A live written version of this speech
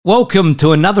Welcome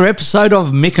to another episode of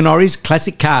Mick and Ori's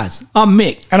Classic Cars. I'm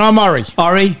Mick. And I'm Ori.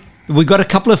 Ori, we got a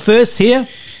couple of firsts here.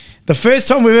 The first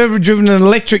time we've ever driven an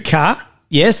electric car.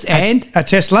 Yes, and a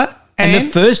Tesla. And the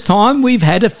first time we've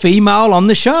had a female on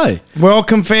the show.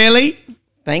 Welcome, Fairly.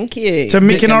 Thank you. To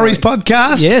Mick and Ori's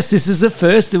podcast. Yes, this is the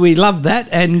first. We love that.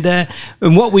 And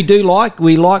what we do like,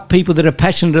 we like people that are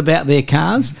passionate about their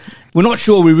cars. We're not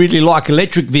sure we really like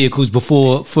electric vehicles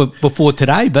before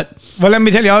today, but... Well, let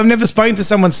me tell you, I've never spoken to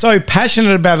someone so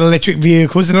passionate about electric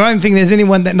vehicles, and I don't think there's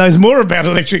anyone that knows more about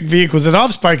electric vehicles that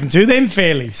I've spoken to than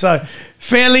Fairly. So,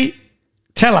 Fairly,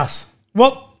 tell us,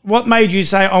 what made you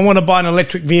say, I want to buy an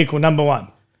electric vehicle, number one?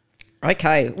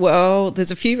 Okay, well, there's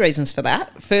a few reasons for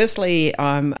that. Firstly,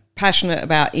 I'm passionate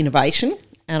about innovation,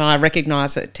 and I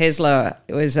recognise that Tesla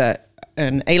was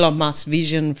an Elon Musk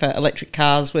vision for electric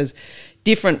cars was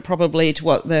different probably to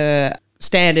what the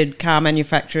standard car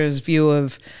manufacturer's view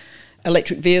of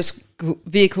electric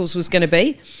vehicles was going to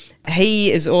be.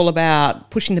 He is all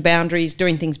about pushing the boundaries,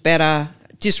 doing things better,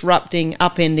 disrupting,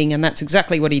 upending, and that's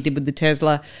exactly what he did with the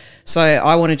Tesla. So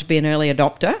I wanted to be an early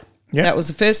adopter. Yep. That was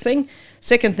the first thing.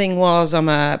 Second thing was I'm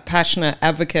a passionate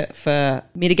advocate for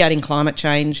mitigating climate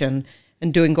change and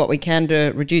doing what we can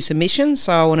to reduce emissions.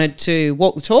 So I wanted to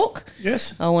walk the talk.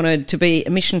 Yes. I wanted to be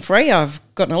emission-free. I've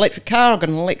got an electric car, I've got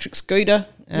an electric scooter,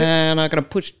 and I've got a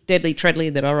push deadly treadly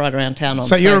that I ride around town on.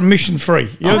 So you're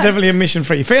emission-free. You're definitely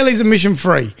emission-free. Fairly's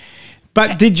emission-free.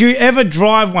 But did you ever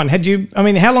drive one?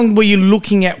 How long were you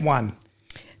looking at one?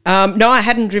 No, I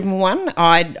hadn't driven one.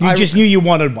 You just knew you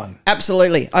wanted one.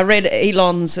 Absolutely. I read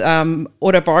Elon's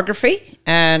autobiography,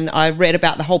 and I read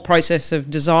about the whole process of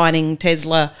designing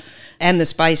Tesla and the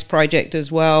space project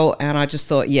as well, and I just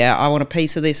thought, I want a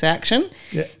piece of this action.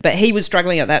 Yeah. But he was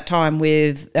struggling at that time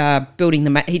with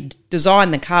building he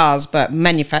designed the cars, but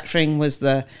manufacturing was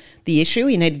the issue.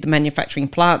 He needed the manufacturing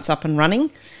plants up and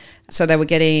running. So they were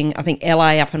getting, I think,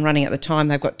 LA up and running at the time.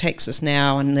 They've got Texas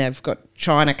now, and they've got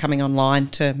China coming online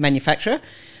to manufacture.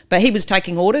 But he was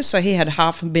taking orders, so he had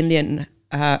half a billion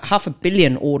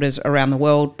orders around the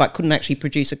world, but couldn't actually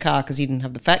produce a car because he didn't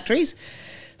have the factories.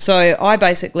 So I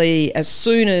basically, as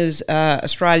soon as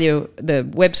Australia, the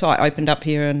website opened up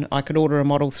here and I could order a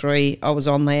Model 3, I was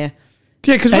on there.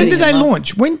 Yeah, because when did they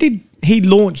launch? When did he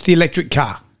launch the electric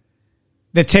car?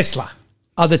 The Tesla?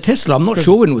 Oh, the Tesla, I'm not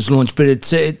sure when it was launched, but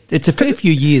it's a fair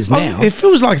few years now. It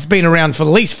feels like it's been around for at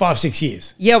least 5-6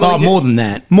 years. Yeah, well, more than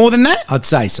that. More than that? I'd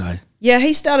say so. Yeah,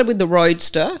 he started with the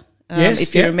Roadster,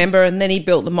 if you remember, and then he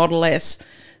built the Model S.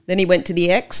 Then he went to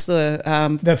the X, the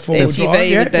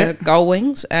SUV with the gull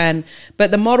wings.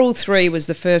 But the Model 3 was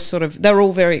the first they're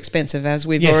all very expensive, as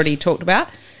we've already talked about.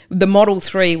 The Model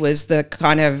 3 was the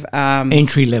kind of...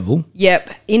 entry level.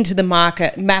 Yep, into the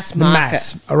market, mass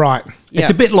market. All right. Yep. It's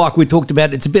a bit like we talked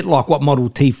about, it's a bit like what Model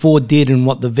T4 did and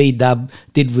what the VW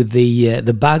did with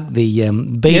the Bug,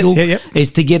 the Beetle,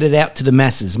 is to get it out to the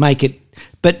masses, make it...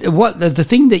 But what the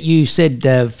thing that you said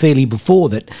fairly before,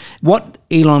 that what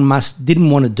Elon Musk didn't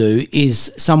want to do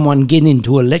is someone get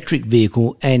into an electric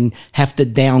vehicle and have to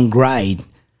downgrade.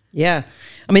 Yeah.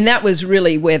 I mean, that was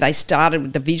really where they started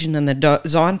with the vision, and the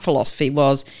design philosophy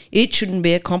was it shouldn't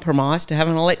be a compromise to have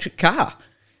an electric car.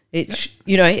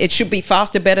 It should be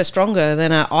faster, better, stronger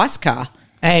than an ICE car.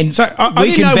 And so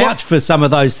we can vouch for some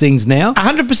of those things now.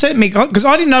 100%, Mick, because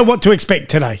I didn't know what to expect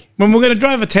today. When we're going to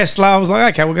drive a Tesla, I was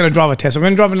like, okay, we're going to drive a Tesla. We're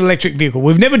going to drive an electric vehicle.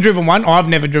 We've never driven one. I've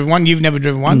never driven one. You've never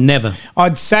driven one. Never.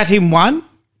 I'd sat in one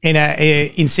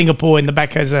in Singapore in the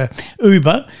back as a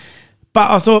Uber. But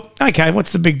I thought, okay,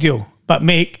 what's the big deal? But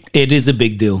Mick... It is a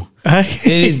big deal. It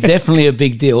is definitely a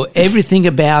big deal. Everything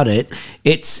about it,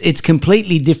 it's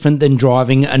completely different than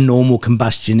driving a normal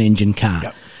combustion engine car.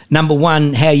 Yep. Number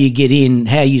one, how you get in,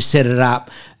 how you set it up.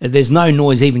 There's no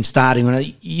noise even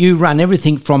starting. You run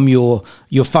everything from your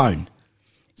phone.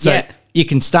 So you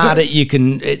can start it.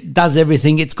 It does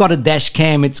everything. It's got a dash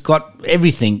cam. It's got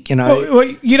everything, Well,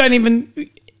 you don't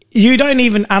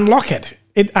even unlock it.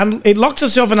 It locks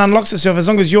itself and unlocks itself as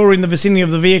long as you're in the vicinity of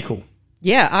the vehicle.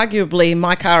 Yeah, arguably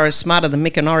my car is smarter than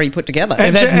Mick and Ori put together.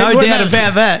 No doubt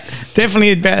about that.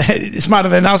 Definitely smarter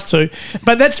than us two.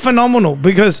 But that's phenomenal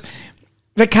because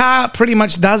the car pretty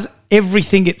much does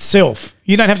everything itself.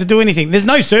 You don't have to do anything. There's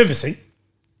no servicing.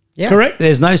 Yeah. Correct?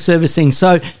 There's no servicing.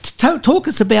 So talk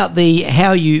us about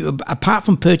how you, apart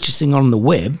from purchasing on the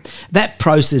web, that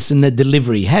process and the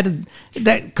delivery. How did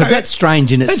that, because that's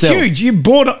strange in itself. That's huge. You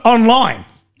bought it online.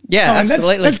 Yeah,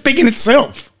 absolutely. That's big in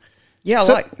itself.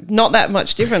 Yeah, not that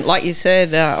much different. Like you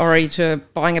said, Ori, to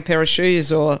buying a pair of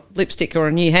shoes or lipstick or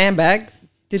a new handbag.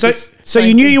 So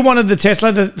you knew you wanted the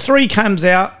Tesla. The 3 comes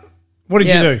out. What did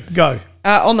you do? Go.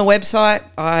 On the website,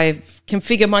 I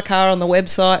configure my car on the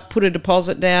website, put a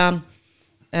deposit down,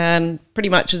 and pretty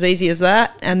much as easy as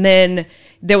that. And then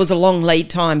there was a long lead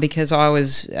time because I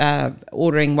was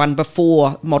ordering one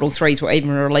before Model 3s were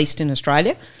even released in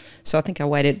Australia. So I think I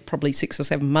waited probably 6 or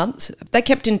 7 months. They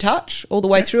kept in touch all the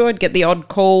way through. I'd get the odd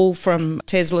call from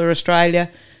Tesla Australia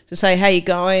to say, how you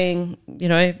going? You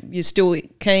know, you still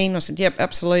keen? I said, yep,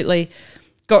 absolutely.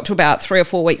 Got to about 3 or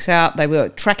 4 weeks out. They were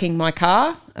tracking my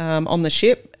car on the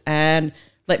ship and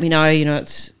let me know, you know,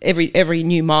 it's every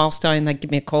new milestone, they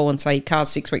give me a call and say, your car's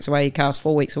 6 weeks away, your car's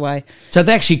 4 weeks away. So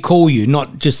they actually call you,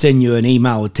 not just send you an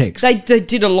email or text? They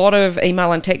did a lot of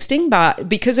email and texting, but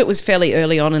because it was fairly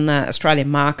early on in the Australian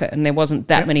market and there wasn't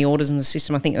that many orders in the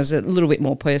system, I think it was a little bit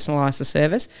more personalised, the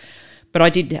service. But I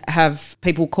did have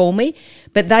people call me,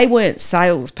 but they weren't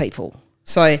salespeople.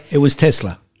 So it was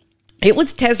Tesla. It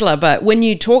was Tesla, but when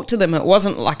you talk to them, it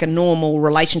wasn't like a normal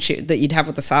relationship that you'd have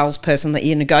with a salesperson that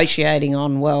you're negotiating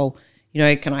on, well, you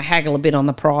know, can I haggle a bit on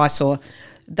the price? Or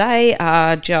they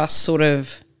are just sort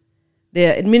of,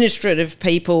 they're administrative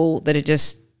people that are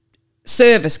just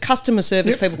customer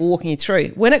service people walking you through.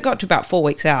 When it got to about 4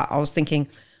 weeks out, I was thinking,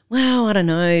 well, I don't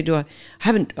know,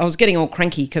 I was getting all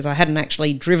cranky because I hadn't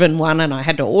actually driven one and I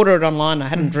had to order it online. I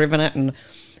hadn't driven it and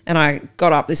I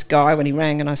got up this guy when he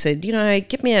rang and I said, you know,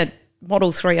 get me a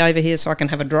Model 3 over here so I can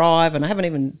have a drive, and I haven't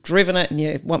even driven it and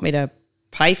you want me to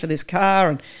pay for this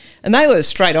car? And they were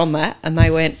straight on that, and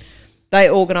they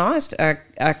organised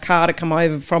a car to come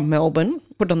over from Melbourne,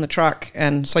 put it on the truck,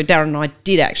 and so Darren and I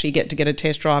did actually get a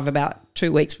test drive about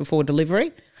 2 weeks before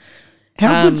delivery.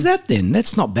 How good's that then?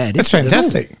 That's not bad. That's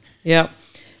fantastic. Yeah.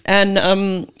 And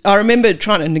I remember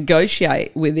trying to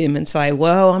negotiate with him and say,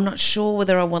 well, I'm not sure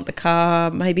whether I want the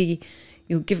car, maybe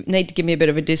you'll need to give me a bit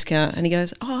of a discount. And he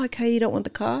goes, oh, okay, you don't want the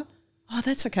car? Oh,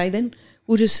 that's okay then.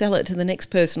 We'll just sell it to the next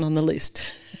person on the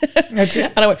list. That's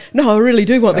it. And I went, no, I really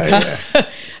do want the car.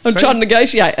 Yeah. I'm trying to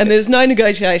negotiate. And there's no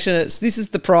negotiation. This is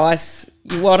the price.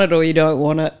 You want it or you don't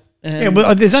want it. Yeah,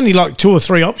 well, there's only like 2 or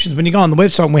 3 options. When you go on the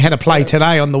website, and we had a play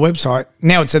today on the website,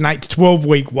 now it's an 8 to 12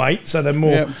 week wait, so they're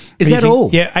more... Yeah. Is that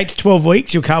all? Yeah, 8 to 12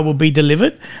 weeks, your car will be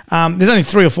delivered. There's only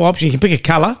 3 or 4 options. You can pick a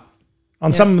colour.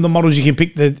 On some of the models, you can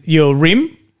pick your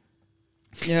rim.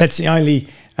 Yeah. That's the only,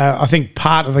 I think,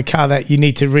 part of the car that you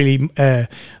need to really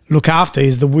look after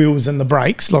is the wheels and the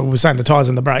brakes, like we were saying, the tyres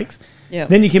and the brakes. Yeah.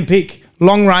 Then you can pick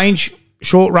long range,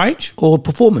 short range. Or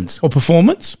performance.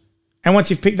 And once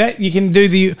you've picked that, you can do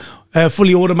the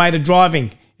fully automated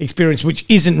driving experience, which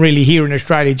isn't really here in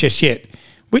Australia just yet.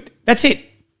 That's it.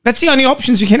 That's the only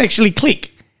options you can actually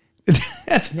click.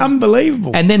 That's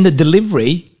unbelievable. And then the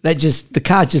delivery, the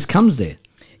car just comes there.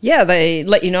 Yeah, they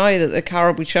let you know that the car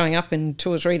will be showing up in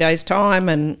 2 or 3 days' time.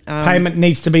 And payment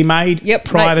needs to be made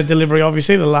prior to delivery,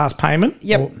 obviously, the last payment.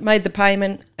 Yep, made the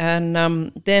payment.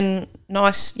 And then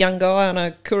nice young guy on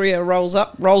a courier rolls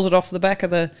it off the back of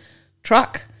the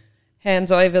truck,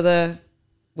 hands over they're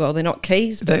not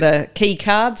keys, but the key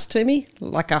cards to me,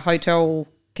 like a hotel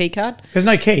key card. There's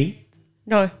no key.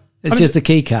 No. It's just a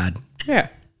key card. Yeah.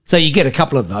 So you get a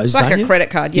couple of those, It's like don't a you? credit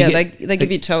card. Yeah, they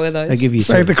give you 2 of those. They give you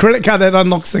So two. the credit card that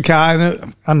unlocks the car,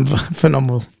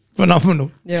 phenomenal.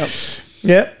 Yeah.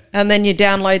 Yeah. And then you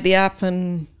download the app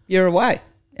and you're away.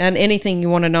 And anything you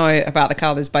want to know about the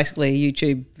car, there's basically a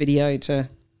YouTube video to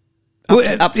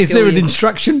upskill Is there an you.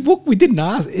 instruction book? We didn't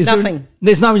ask. Nothing.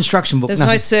 There's no instruction book. There's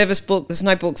no service book. There's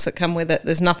no books that come with it.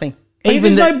 There's nothing.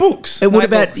 There's no books. What No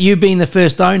about books. you being the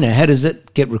first owner? How does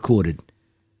it get recorded?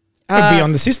 It'd be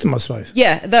on the system, I suppose.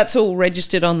 Yeah, that's all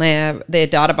registered on their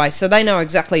database, so they know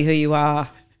exactly who you are.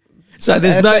 So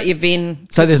there's They've no got your VIN.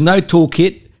 So there's no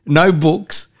toolkit, no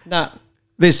books. No.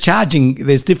 There's charging.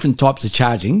 There's different types of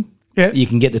charging. Yeah. You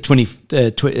can get the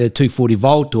 240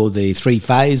 volt or the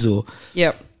 3-phase or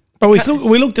Yep. But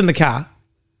we looked in the car.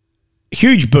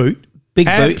 Huge boot. big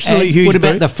boot. Absolutely And huge what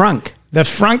about boot. the frunk? The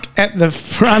frunk at the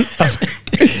front of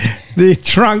the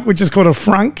trunk, which is called a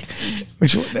frunk.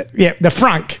 The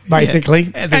frunk,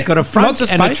 basically. And it's got a front Lots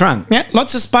of and a space. trunk. Yeah,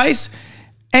 lots of space.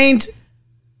 And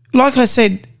like I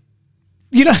said,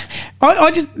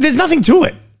 I just there's nothing to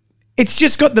it. It's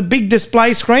just got the big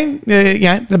display screen,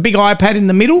 the big iPad in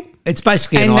the middle. It's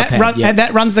basically and an that iPad. and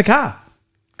that runs the car.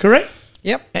 Correct?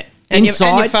 Yep. And your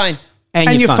phone.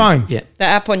 And your phone. Yeah. The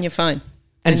app on your phone.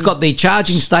 And it's got the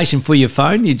charging station for your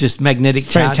phone. You just magnetic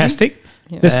charging. Fantastic.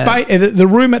 The space, the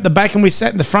room at the back, and we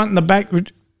sat in the front and the back.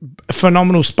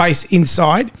 Phenomenal space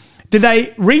inside. Did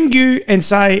they ring you and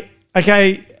say,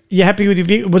 "Okay, you're happy with your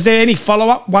vehicle"? Was there any follow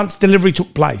up once delivery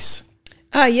took place?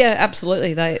 Yeah,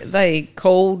 absolutely. They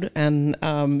called, and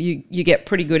you get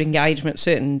pretty good engagement,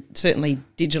 certainly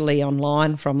digitally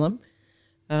online from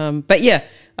them. But yeah,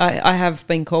 I have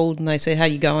been called and they said, how are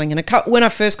you going? And when I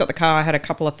first got the car, I had a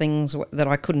couple of things that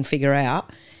I couldn't figure out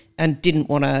and didn't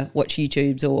want to watch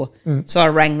YouTubes so I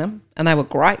rang them and they were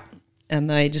great and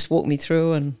they just walked me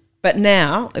through. But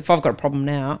now, if I've got a problem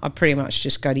now, I pretty much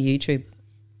just go to YouTube.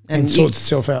 And sorts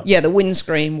itself out. Yeah, the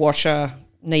windscreen washer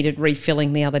needed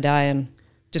refilling the other day and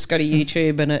just go to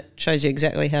YouTube and it shows you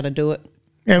exactly how to do it.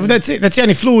 Yeah, well, that's it. That's the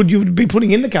only fluid you would be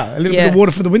putting in the car. A little bit of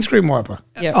water for the windscreen wiper.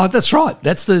 Yeah. Oh, that's right.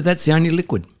 That's the only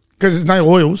liquid. Because there's no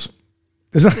oils.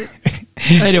 There's no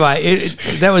Anyway,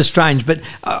 that was strange. But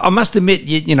I must admit,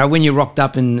 you know, when you rocked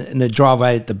up in the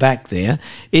driveway at the back there.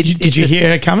 Did you hear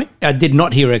her coming? I did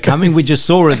not hear her coming. We just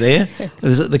saw her there.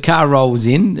 The car rolls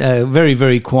in, very,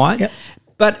 very quiet. Yep.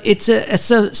 But it's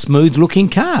a smooth-looking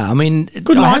car. I mean,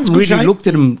 good I lines, haven't good really shape. looked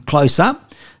at them close up.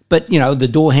 But, you know, the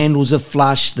door handles are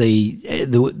flush,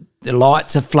 the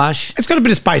lights are flush. It's got a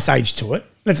bit of space age to it,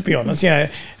 let's be honest. Yeah,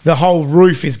 the whole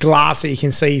roof is glass that you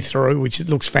can see through, which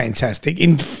looks fantastic.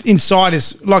 Inside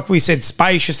is, like we said,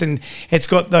 spacious, and it's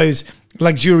got those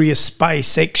luxurious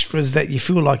space extras that you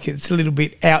feel like it's a little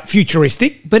bit out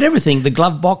futuristic. But everything, the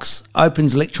glove box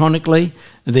opens electronically.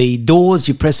 The doors,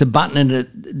 you press a button and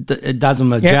it does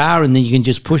them ajar, and then you can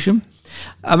just push them.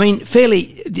 I mean, fairly,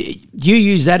 do you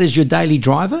use that as your daily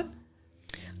driver?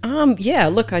 Yeah,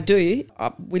 look, I do.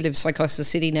 We live so close to the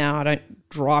city now, I don't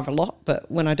drive a lot,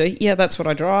 but when I do, yeah, that's what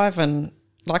I drive. And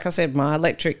like I said, my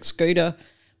electric scooter,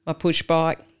 my push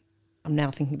bike, I'm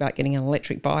now thinking about getting an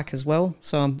electric bike as well.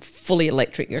 So I'm fully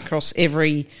electric across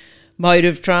every mode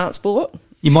of transport.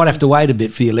 You might have to wait a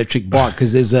bit for your electric bike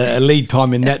because there's a lead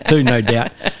time in that too, no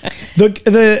doubt.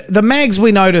 The mags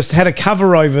we noticed had a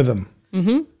cover over them.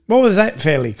 Mm-hmm. What was that,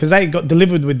 fairly? Because they got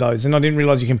delivered with those, and I didn't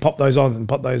realise you can pop those on and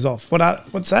pop those off.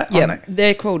 What's that? Yeah,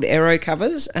 they're called aero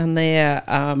covers, and they're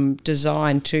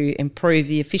designed to improve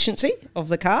the efficiency of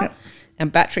the car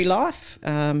and battery life.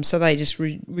 So they just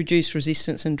reduce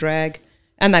resistance and drag,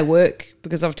 and they work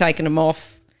because I've taken them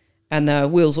off, and the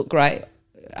wheels look great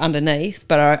underneath.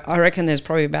 But I reckon there's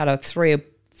probably about a 3 or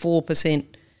 4%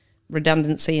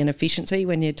 redundancy and efficiency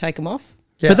when you take them off.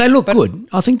 Yeah. But they look good.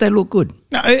 I think they look good.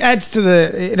 No, it adds to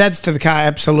the car,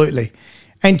 absolutely.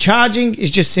 And charging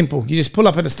is just simple. You just pull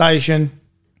up at a station,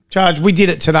 charge. We did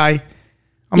it today.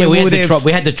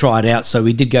 We had to try it out, so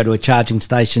we did go to a charging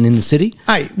station in the city.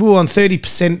 Hey, we were on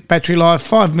 30% battery life,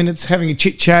 5 minutes having a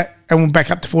chit-chat, and we're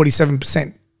back up to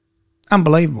 47%.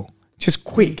 Unbelievable. Just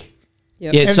quick.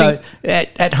 Yep. Yeah, so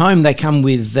at home they come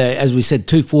with, as we said,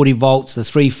 240 volts, the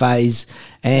 3-phase,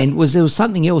 and there was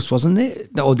something else, wasn't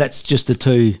there? Or that's just the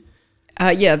two?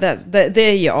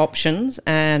 They're your options,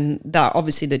 and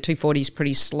obviously the 240 is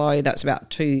pretty slow. That's about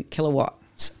 2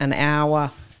 kilowatts an hour.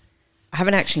 I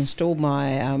haven't actually installed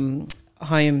my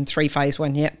home 3-phase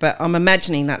one yet, but I'm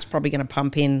imagining that's probably going to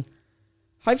pump in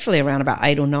hopefully around about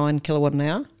 8 or 9 kilowatt an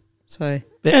hour. So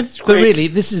but really,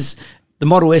 this is... The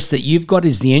Model S that you've got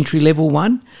is the entry-level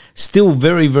one. Still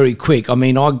very, very quick. I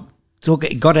mean, I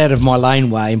got out of my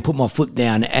laneway and put my foot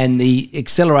down, and the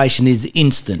acceleration is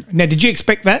instant. Now, did you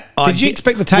expect that? Did you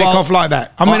expect the takeoff like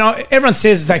that? I mean, everyone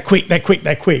says they're quick,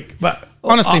 but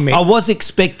honestly, I was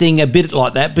expecting a bit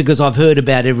like that because I've heard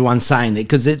about everyone saying that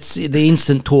because it's the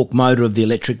instant torque motor of the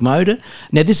electric motor.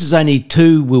 Now, this is only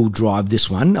 2-wheel drive,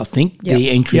 this one, I think, the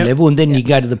entry level, and then you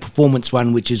go to the performance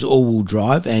one, which is all-wheel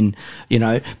drive, and, you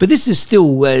know, but this is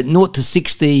still 0 to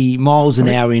 60 miles an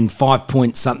hour in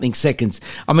 5-point-something seconds.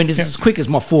 I mean, it's as quick as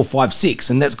my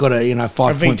 456, and that's got a,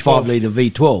 5.5 litre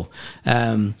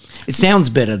V12. It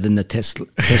sounds better than the Tesla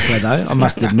though, I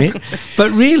must admit. But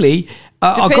really...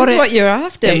 Depends what you're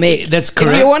after, Mick. That's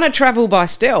correct. If you want to travel by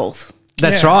stealth,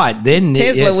 that's right. Then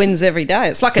Tesla wins every day.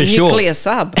 It's like a nuclear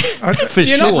sub. For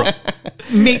sure.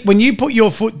 Mick, when you put your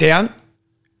foot down,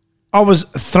 I was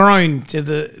thrown to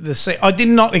the seat. I did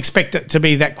not expect it to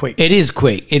be that quick. It is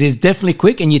quick. It is definitely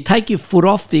quick. And you take your foot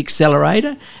off the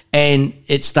accelerator and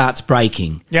it starts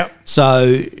braking. Yep.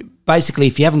 So basically,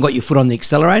 if you haven't got your foot on the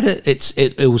accelerator,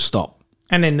 it will stop.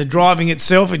 And then the driving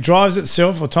itself, it drives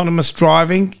itself, autonomous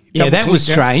driving. Yeah, that was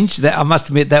strange. I must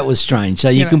admit that was strange. So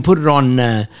you can put it on,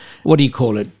 what do you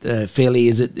call it, fairly?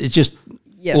 It's just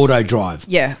auto drive.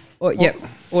 Yeah,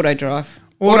 auto drive.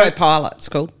 Autopilot, it's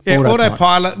called. Yeah,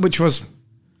 autopilot, which was,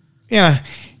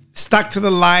 stuck to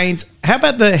the lanes. How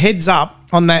about the heads up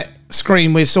on that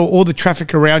screen where you saw all the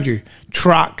traffic around you?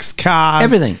 Trucks, cars.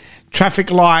 Everything. Traffic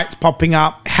lights popping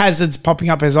up, hazards popping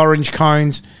up as orange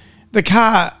cones. The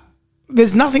car...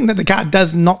 There's nothing that the car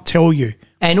does not tell you.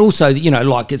 And also,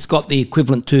 like it's got the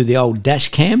equivalent to the old dash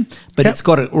cam, but it's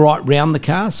got it right round the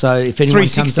car. So if anyone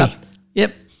comes up...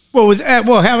 Yep. Well, how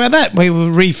about that? We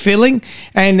were refilling,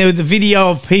 and there was the video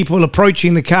of people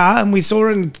approaching the car, and we saw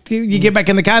it. And you get back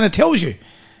in the car, and it tells you.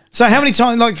 So, how many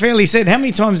times, like Fairley said, how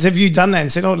many times have you done that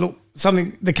and said, "Oh, look,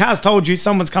 something the car's told you,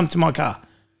 someone's come to my car"?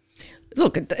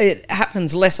 Look, it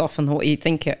happens less often than what you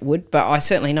think it would, but I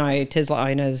certainly know Tesla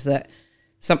owners that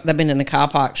they've been in a car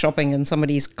park shopping, and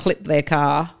somebody's clipped their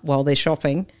car while they're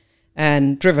shopping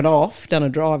and driven off, done a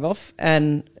drive off,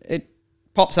 and it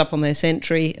pops up on their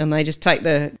Sentry, and they just take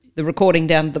the recording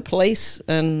down to the police,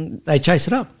 and They chase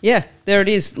it up. yeah, there it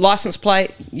is. License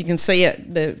plate, you can see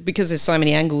it. Because there's so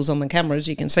many angles on the cameras,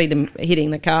 you can see them hitting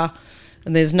the car,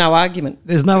 and there's no argument.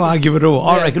 There's no argument at all.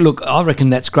 I reckon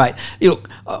that's great. Look,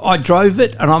 I drove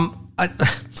it, and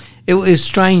it was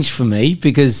strange for me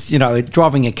because,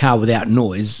 driving a car without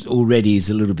noise already is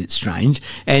a little bit strange,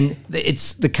 and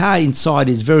the car inside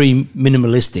is very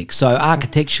minimalistic. So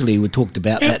architecturally, we talked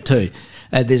about that too.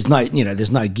 There's no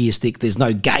gear stick, there's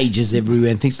no gauges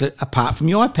everywhere, and things apart from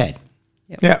your iPad.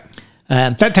 Yeah,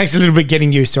 that takes a little bit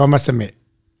getting used to, I must admit.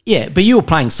 Yeah, but you were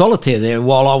playing solitaire there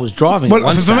while I was driving.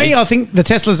 Well, for me, I think the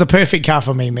Tesla's a perfect car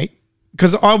for me, Mick,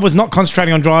 because I was not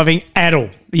concentrating on driving at all.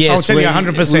 Yes, I'll tell you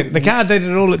 100%. The car did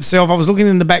it all itself. I was looking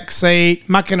in the back seat,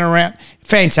 mucking around.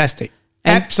 Fantastic.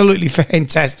 Absolutely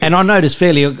fantastic. And I noticed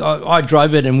fairly, I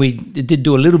drove it, and we did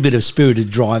do a little bit of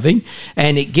spirited driving,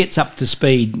 and it gets up to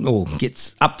speed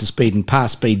and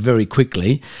past speed very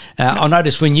quickly. I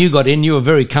noticed when you got in, you were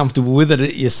very comfortable with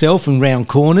it yourself and round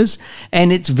corners,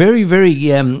 and it's very, very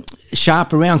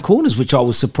sharp around corners, which I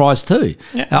was surprised too.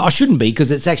 Yeah. I shouldn't be,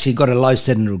 because it's actually got a low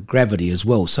center of gravity as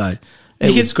well, so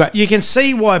it was great. You can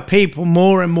see why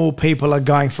more and more people are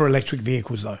going for electric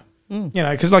vehicles, though.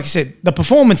 Because like you said, the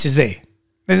performance is there.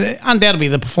 Undoubtedly,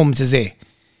 the performance is there.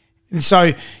 And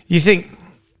so you think,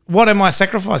 what am I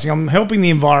sacrificing? I'm helping the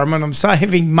environment. I'm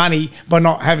saving money by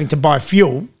not having to buy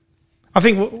fuel. I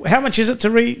think, how much is it to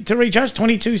recharge?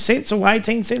 22 cents or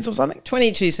 18 cents or something?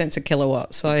 22 cents a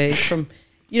kilowatt. So it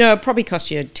probably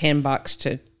cost you $10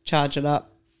 to charge it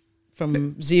up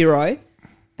from zero,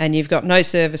 and you've got no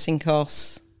servicing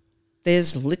costs.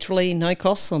 There's literally no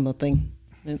costs on the thing.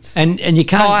 It's and you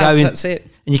can't go in. That's it.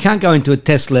 And you can't go into a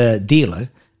Tesla dealer.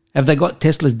 Have they got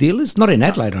Tesla's dealers? Not in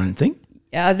Adelaide, I don't think.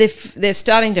 They're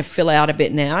starting to fill out a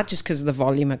bit now, just because of the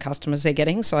volume of customers they're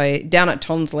getting. So down at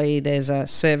Tonsley, there's a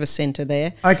service centre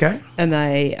there. Okay. And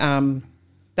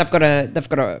they've got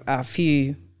a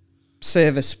few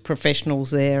service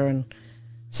professionals there, and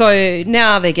so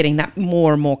now they're getting that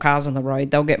more and more cars on the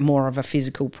road. They'll get more of a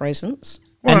physical presence.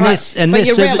 But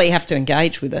you rarely have to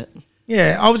engage with it.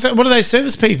 Yeah, I would say, what do those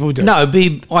service people do? No, it'd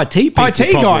be IT people. IT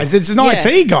guys. It's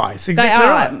IT guys. Exactly they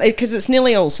are, right. because it's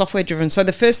nearly all software driven. So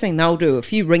the first thing they'll do,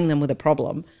 if you ring them with a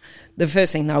problem, the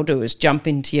first thing they'll do is jump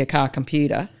into your car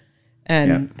computer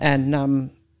and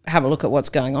have a look at what's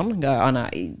going on and go, oh no,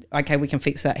 okay, we can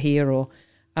fix that here. Or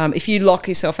if you lock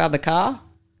yourself out of the car,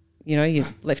 you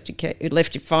left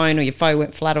your phone, or your phone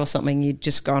went flat or something, you'd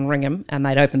just go and ring them and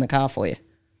they'd open the car for you.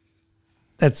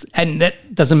 And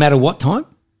that doesn't matter what time?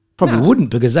 Probably wouldn't,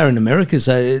 because they're in America,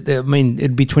 so it'd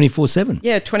be 24/7.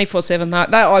 Yeah, 24/7.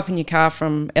 They'll open your car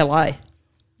from LA.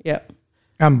 Yeah.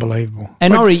 Unbelievable.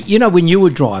 And Ori, when you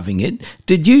were driving it,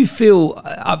 did you feel,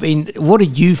 what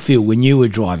did you feel when you were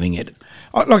driving it?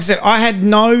 Like I said, I had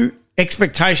no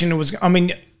expectation it was,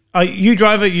 you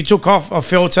drove it, you took off, I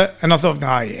felt it, and I thought,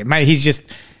 oh yeah, mate,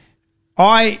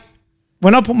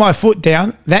 when I put my foot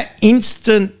down, that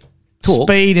instant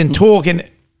speed and torque, and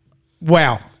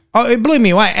wow. Oh, it blew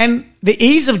me away. And the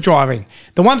ease of driving.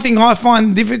 The one thing I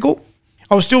find difficult,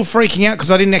 I was still freaking out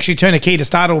because I didn't actually turn a key to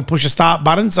start or push a start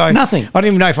button. So nothing. I didn't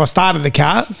even know if I started the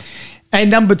car. And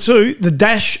number two, the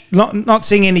dash, not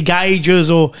seeing any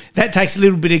gauges, or that takes a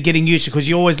little bit of getting used to, because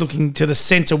you're always looking to the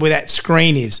centre where that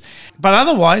screen is. But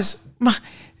otherwise,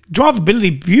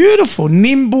 drivability, beautiful,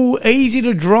 nimble, easy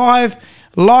to drive,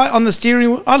 light on the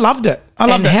steering wheel. I loved it.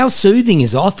 And how soothing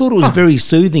is it? I thought it was very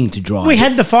soothing to drive. We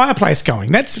had the fireplace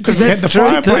going. That's because we had the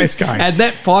fireplace going. And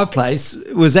that fireplace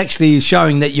was actually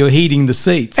showing that you're heating the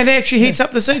seats. And it actually heats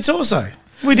up the seats also.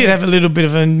 We did have a little bit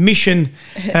of a mission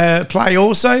play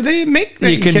also there, Mick.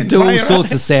 You can do all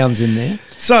sorts of sounds in there.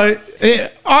 So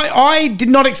I did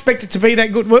not expect it to be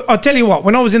that good. Well, I'll tell you what,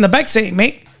 when I was in the back seat,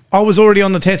 Mick, I was already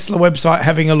on the Tesla website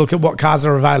having a look at what cars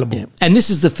are available. Yeah. And this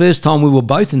is the first time we were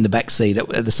both in the back seat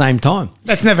at the same time.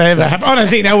 That's never ever happened. I don't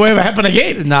think that will ever happen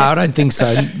again. No, I don't think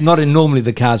so. Not in normally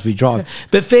the cars we drive.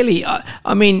 But fairly,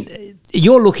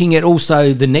 you're looking at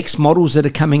also the next models that are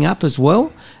coming up as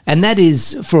well. And that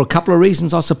is for a couple of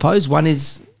reasons, I suppose. One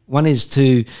is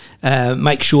to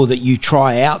make sure that you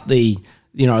try out the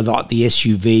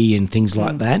SUV and things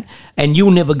like that. And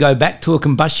you'll never go back to a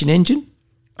combustion engine?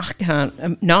 I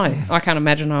can't. No, I can't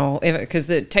imagine I'll ever, because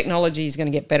the technology is going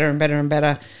to get better and better and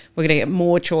better. We're going to get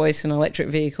more choice in electric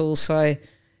vehicles, so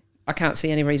I can't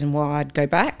see any reason why I'd go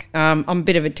back. I'm a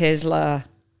bit of a Tesla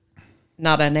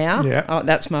nutter now. Yeah. Oh,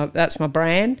 that's my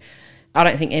brand. I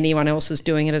don't think anyone else is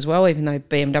doing it as well, even though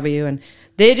BMW and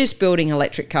they're just building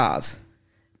electric cars.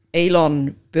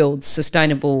 Elon builds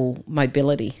sustainable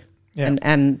mobility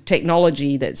and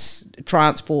technology that's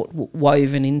transport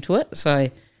woven into it. So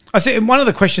I think one of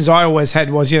the questions I always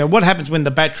had was, what happens when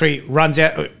the battery runs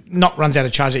out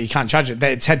of charge that you can't charge it?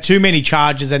 That it's had too many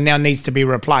charges and now needs to be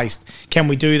replaced. Can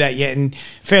we do that yet? And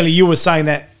Fairly, you were saying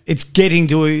that it's getting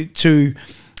to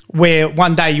where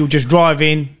one day you'll just drive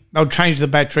in, they'll change the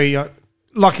battery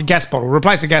like a gas bottle,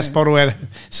 replace a gas bottle at a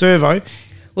servo.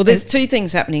 Well, there's two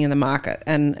things happening in the market,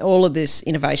 and all of this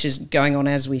innovation is going on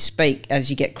as we speak. As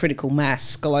you get critical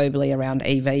mass globally around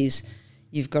EVs,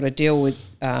 you've got to deal with,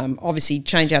 obviously,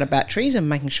 change out of batteries and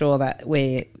making sure that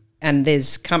and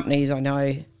there's companies I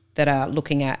know that are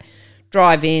looking at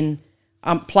drive in,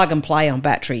 plug and play on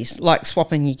batteries, like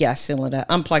swapping your gas cylinder,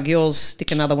 unplug yours,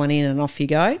 stick another one in and off you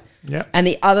go. Yeah. And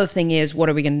the other thing is, what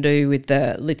are we going to do with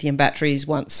the lithium batteries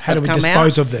once how they've do we come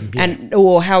dispose out? of them?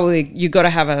 Yeah. You've got to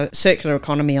have a circular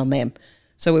economy on them.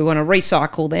 So we want to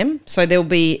recycle them. So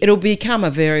it'll become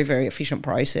a very, very efficient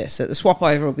process. That the swap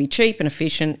over will be cheap and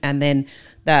efficient, and then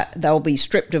that they'll be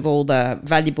stripped of all the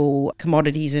valuable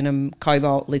commodities in them,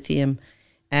 cobalt, lithium,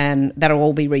 and that'll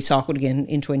all be recycled again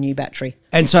into a new battery.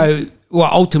 And so,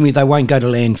 ultimately, they won't go to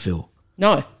landfill.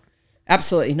 No.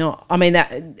 Absolutely not. I mean,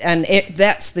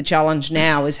 that's the challenge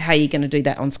now, is how you're going to do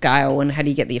that on scale and how do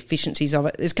you get the efficiencies of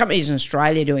it. There's companies in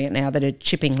Australia doing it now that are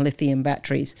chipping lithium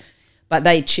batteries, but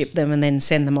they chip them and then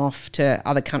send them off to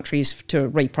other countries to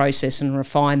reprocess and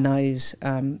refine those,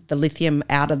 the lithium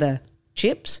out of the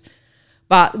chips.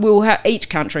 But each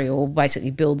country will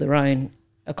basically build their own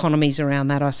economies around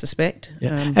that, I suspect.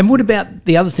 Yeah. And what about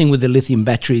the other thing with the lithium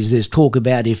batteries? There's talk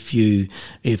about if you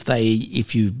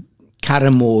cut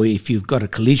them, or if you've got a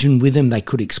collision with them, they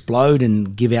could explode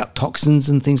and give out toxins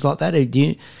and things like that.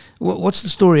 What's the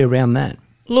story around that?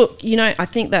 Look, I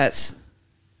think that's...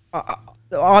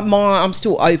 I'm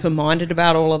still open-minded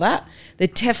about all of that. They're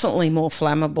definitely more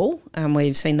flammable, and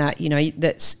we've seen that.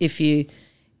 That's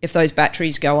if those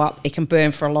batteries go up, it can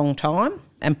burn for a long time,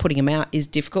 and putting them out is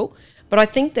difficult. But I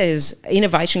think there's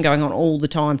innovation going on all the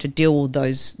time to deal with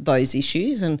those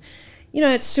issues, and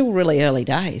it's still really early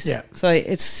days. Yeah. So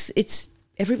it's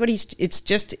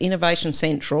just innovation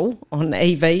central on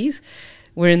EVs.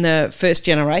 We're in the first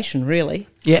generation, really.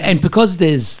 Yeah, and because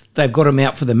they've got them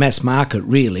out for the mass market,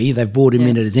 really, they've bought them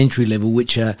in at entry level,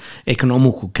 which are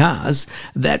economical cars.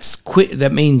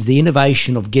 That means the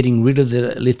innovation of getting rid of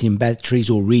the lithium batteries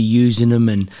or reusing them,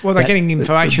 and they're getting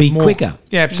information more quicker.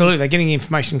 Yeah, absolutely. They're getting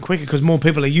information quicker because more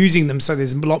people are using them, so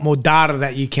there's a lot more data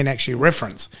that you can actually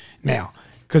reference now.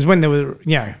 Because when they were,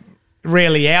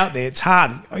 rarely out there, it's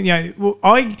hard.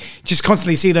 I just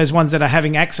constantly see those ones that are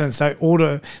having accidents. So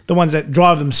order the ones that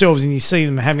drive themselves, and you see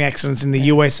them having accidents in the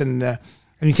US, and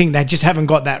you think they just haven't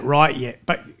got that right yet.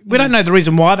 But we don't know the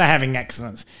reason why they're having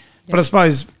accidents. Yeah. But I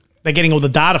suppose they're getting all the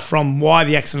data from why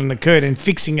the accident occurred and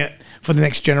fixing it for the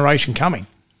next generation coming.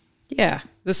 Yeah.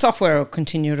 The software will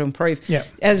continue to improve. Yeah.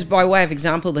 As by way of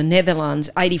example, the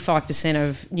Netherlands, 85%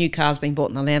 of new cars being bought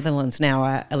in the Netherlands now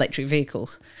are electric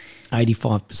vehicles.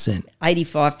 85%.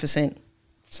 85%.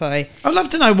 So I'd love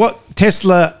to know what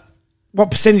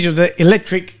percentage of the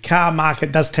electric car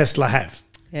market does Tesla have?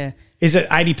 Yeah. Is it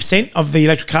 80% of the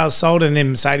electric cars sold, and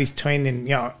then Mercedes 20,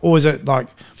 and or is it like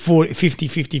 40, 50,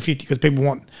 50, 50 because people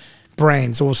want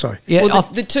brands also? Yeah. Well,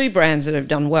 the two brands that have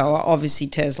done well are obviously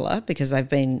Tesla, because they've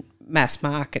been mass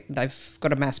market. They've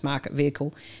got a mass market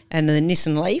vehicle, and the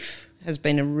Nissan Leaf has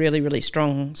been a really, really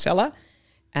strong seller,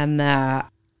 and the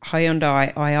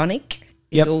Hyundai Ioniq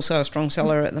is also a strong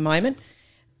seller at the moment.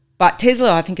 But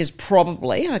Tesla, I think, is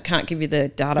probably, I can't give you the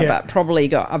data, but probably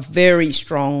got a very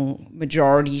strong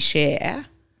majority share,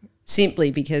 simply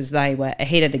because they were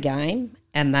ahead of the game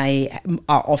and they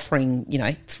are offering,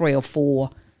 3 or 4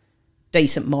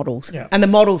 decent models. Yeah. And the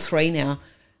Model 3 now,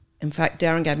 in fact,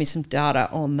 Darren gave me some data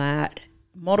on that.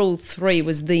 Model 3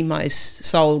 was the most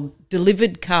sold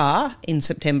delivered car in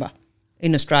September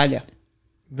in Australia.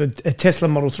 The Tesla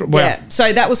Model 3. Wow. Yeah,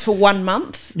 so that was for 1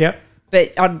 month. Yep.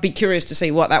 But I'd be curious to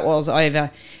see what that was over,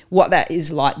 what that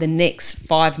is like the next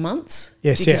 5 months.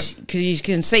 Yes, because you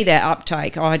can see that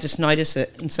uptake. I just notice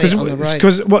it and see it on the road.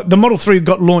 Because the Model 3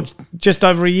 got launched just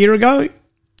over a year ago?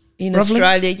 In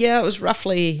Australia, it was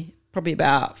roughly probably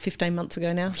about 15 months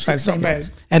ago now. So it's not 16 bad.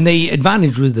 months. And the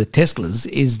advantage with the Teslas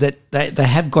is that they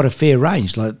have got a fair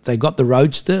range. Like they got the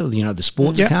Roadster, the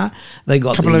sports Yep. car. They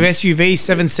got A couple of SUVs,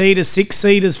 7-seaters,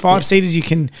 6-seaters, 5-seaters. You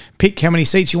can pick how many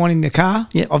seats you want in the car.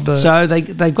 Yeah. Of the So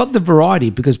they've got the variety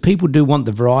because people do want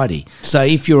the variety. So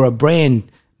if you're a brand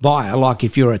buyer, like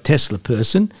if you're a Tesla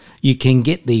person, you can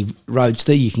get the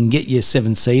Roadster, you can get your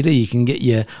 7-seater, you can get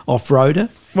your off-roader.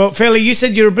 Well, Fairley, you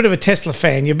said you're a bit of a Tesla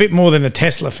fan. You're a bit more than a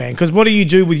Tesla fan. Because what do you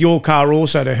do with your car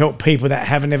also to help people that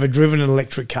haven't ever driven an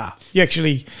electric car? You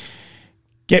actually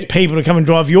get people to come and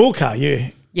drive your car.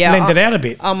 You lend it out a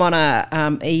bit. I'm on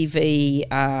a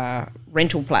EV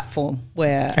rental platform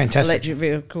where Fantastic. electric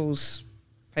vehicles,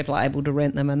 people are able to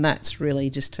rent them, and that's really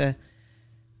just to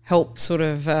help sort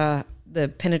of the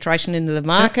penetration into the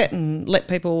market and let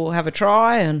people have a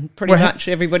try, and pretty Well, much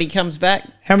everybody comes back.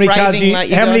 How many cars raving like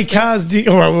you how many guys do. cars do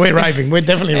you, oh, well, we're raving. We're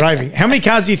definitely raving. How many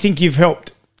cars do you think you've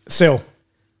helped sell?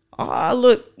 Oh,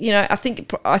 look, I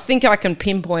think I can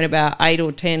pinpoint about 8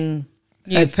 or 10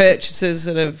 new purchasers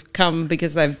that have come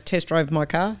because they've test drove my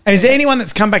car. And is there anyone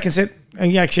that's come back and said, oh,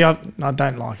 yeah, actually, I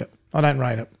don't like it. I don't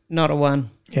rate it. Not a one.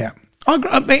 Yeah. I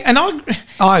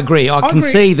I agree. I can agree.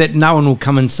 see that no one will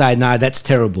come and say, no, that's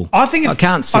terrible. I think it's, I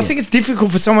can't see I think it's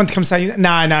difficult for someone to come say,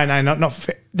 no, not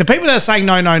fair. The people that are saying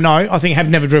no, I think have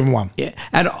never driven one. Yeah,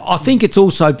 and I think it's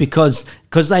also because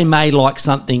they may like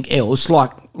something else,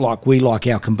 like we like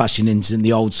our combustion engines in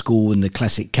the old school and the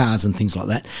classic cars and things like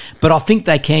that. But I think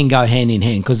they can go hand in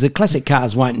hand because the classic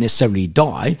cars won't necessarily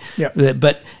die. Yep.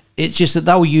 But it's just that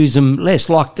they'll use them less.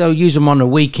 Like they'll use them on a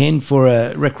weekend for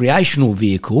a recreational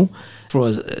vehicle, for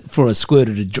a squirt,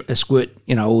 or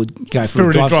go for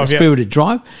a drive. Spirited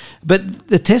drive. But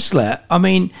the Tesla, I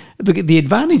mean, the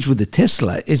advantage with the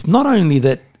Tesla is not only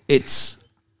that it's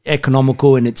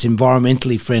economical and it's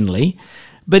environmentally friendly,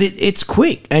 but it's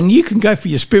quick and you can go for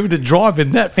your spirited drive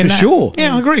in that for sure.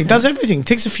 Yeah, I agree. It does everything.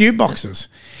 Ticks a few boxes.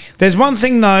 There's one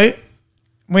thing though.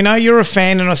 We know you're a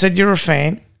fan, and I said you're a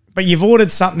fan, but you've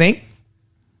ordered something.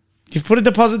 You've put a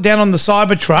deposit down on the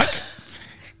Cybertruck.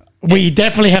 We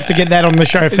definitely have to get that on the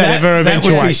show if that ever eventuates.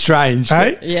 That would be strange.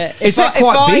 Hey? Yeah, Is that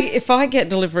quite big? If I get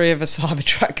delivery of a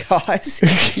Cybertruck,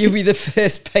 guys, you'll be the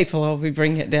first people I'll be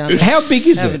bringing it down. How big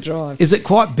is Have a it? drive. Is it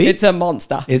quite big? It's a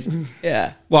monster.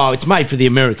 Yeah. Well, it's made for the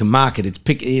American market. It's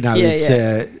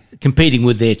competing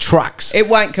with their trucks. It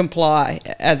won't comply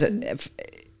as in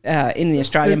the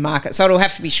Australian market, so it'll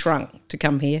have to be shrunk to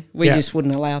come here. We just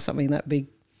wouldn't allow something that big.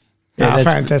 Yeah,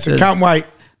 that's fantastic. Can't wait.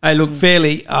 Hey, look,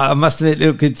 Fairley, I must admit,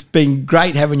 look, it's been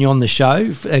great having you on the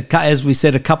show. As we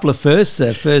said, a couple of firsts.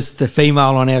 First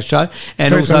female on our show,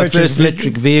 and also first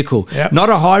electric vehicle. Yep. Not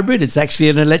a hybrid, it's actually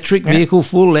an electric vehicle,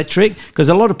 full electric, because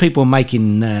a lot of people are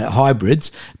making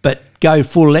hybrids, but go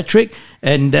full electric.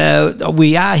 And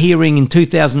we are hearing in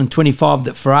 2025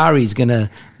 that Ferrari is going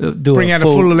to Bring out a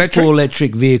full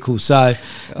electric vehicle. So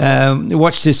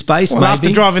watch this space. Well, maybe.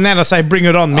 after driving that, I say bring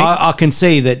it on, Mick. I can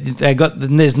see that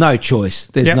there's no choice.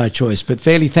 There's no choice. But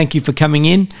Fairley, thank you for coming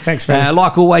in. Thanks, Fairley.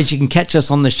 Like always, you can catch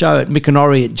us on the show at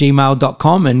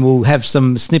mickandori@gmail.com, and we'll have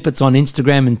some snippets on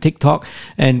Instagram and TikTok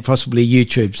and possibly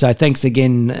YouTube. So thanks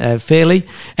again, Fairley.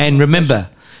 And remember,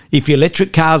 if your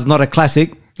electric car's not a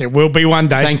classic, It will be one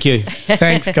day. thank you.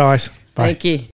 Thanks, guys. Bye. Thank you.